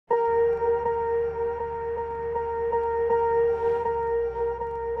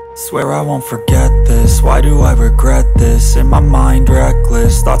Swear I won't forget this, why do I regret this? In my mind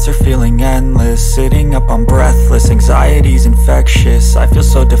reckless, thoughts are feeling endless. Sitting up, I'm breathless, anxiety's infectious. I feel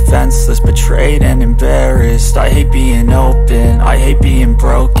so defenseless, betrayed and embarrassed. I hate being open, I hate being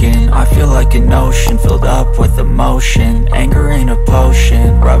broken. I feel like an ocean, filled up with emotion. Anger ain't a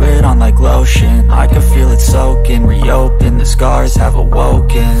potion, rub it on like lotion. I can feel it soaking, reopen, the scars have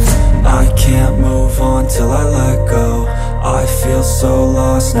awoken. I can't move on till I let go. I feel so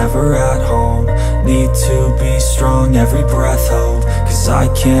lost, never at home. Need to be strong, every breath hold. Cause I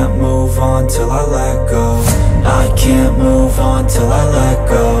can't move on till I let go. I can't move on till I let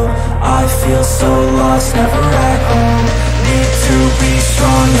go. I feel so lost, never at home. Need to be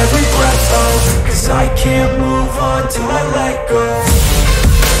strong, every breath hold. Cause I can't move on till I let go.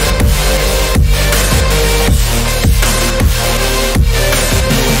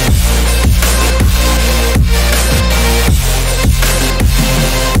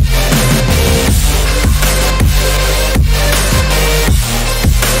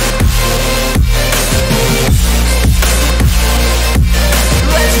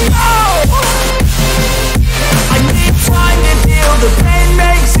 The pain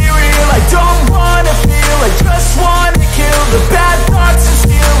makes it real, I don't wanna feel, I just wanna kill the bad thoughts and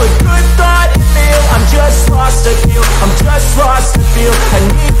steal a good thought and meal. I'm just lost, I feel, I'm just lost, I feel. I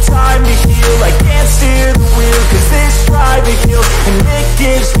need time to heal, I can't steer the wheel. Cause this drive it kills, and it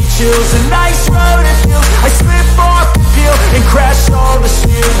gives me chills. A nice road it feels, I slip off the peel and crash all the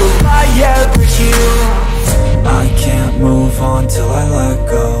steel. Will I ever heal? I can't move on till I let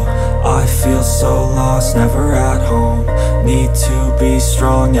go. I feel so lost, never at home. Need to be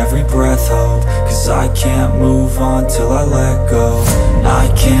strong, every breath hold. Cause I can't move on till I let go.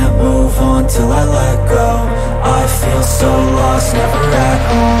 I can't move on till I let go. I feel so lost, never at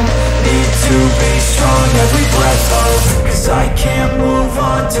home. Need to be strong, every breath hold. Cause I can't move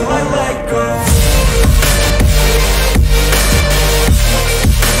on till I let go.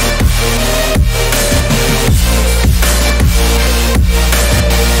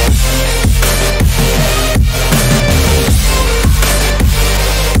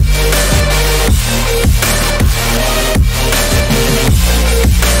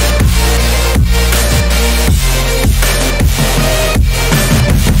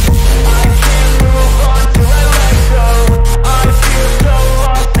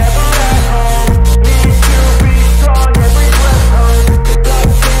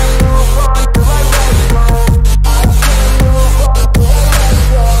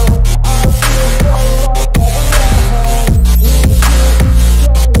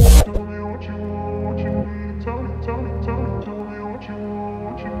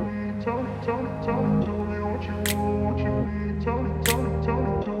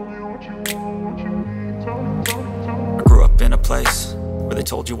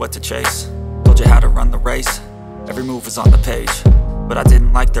 Told you what to chase, told you how to run the race. Every move was on the page, but I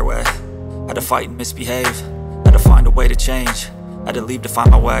didn't like their way. Had to fight and misbehave, had to find a way to change. Had to leave to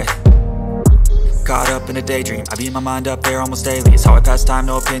find my way. Caught up in a daydream, I beat my mind up there almost daily. It's how I pass time,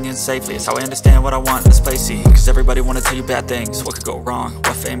 no opinions safely. It's how I understand what I want in this place, see. Cause everybody wanna tell you bad things, what could go wrong,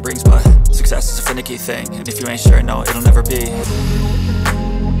 what fame brings. But success is a finicky thing, and if you ain't sure, no, it'll never be.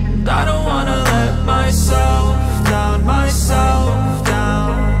 I don't wanna let myself down, myself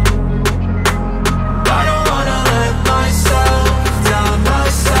down. I don't wanna let myself down,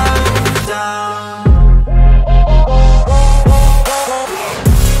 myself down.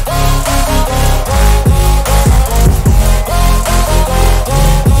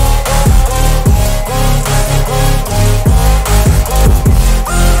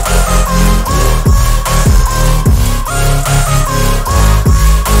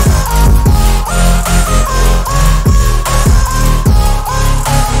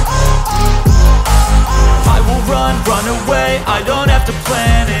 Run away, I don't have to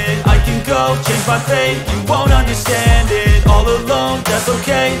plan it. I can go, change my fate, you won't understand it. All alone, that's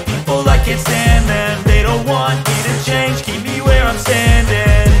okay, people I can't stand them. They don't want me to change, keep me where I'm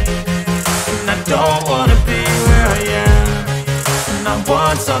standing. And I don't wanna be where I am, and I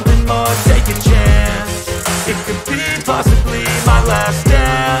want something more, take a chance. It could be possibly my last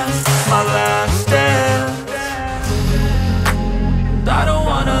dance, my last dance. I don't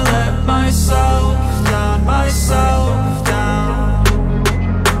wanna let myself down, myself down.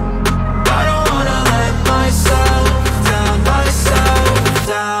 I don't wanna let myself down, myself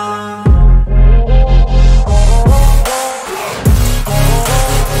down.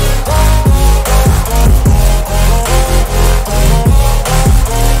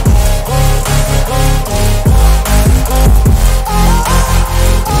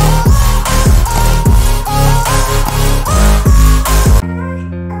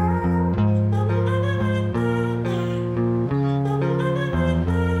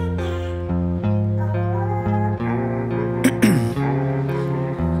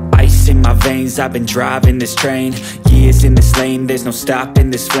 veins, I've been driving this train. Years in this lane, there's no stopping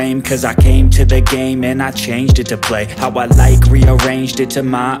this flame. Cause I came to the game and I changed it to play how I like, rearranged it to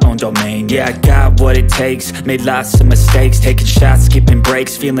my own domain. Yeah, I got what it takes, made lots of mistakes, taking shots, skipping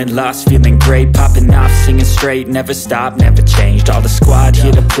breaks, feeling lost, feeling great, popping off, singing straight, never stopped, never changed. All the squad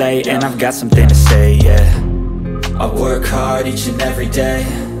here to play, and I've got something to say, yeah. I work hard each and every day,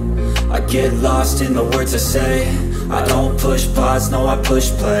 I get lost in the words I say. I don't push pause, no I push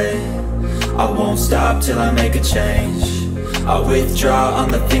play. I won't stop till I make a change. I withdraw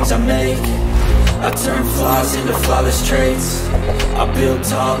on the things I make. I turn flaws into flawless traits. I build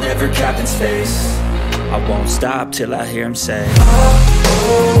tall, never capped in space. I won't stop till I hear him say, oh,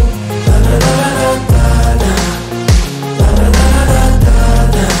 oh.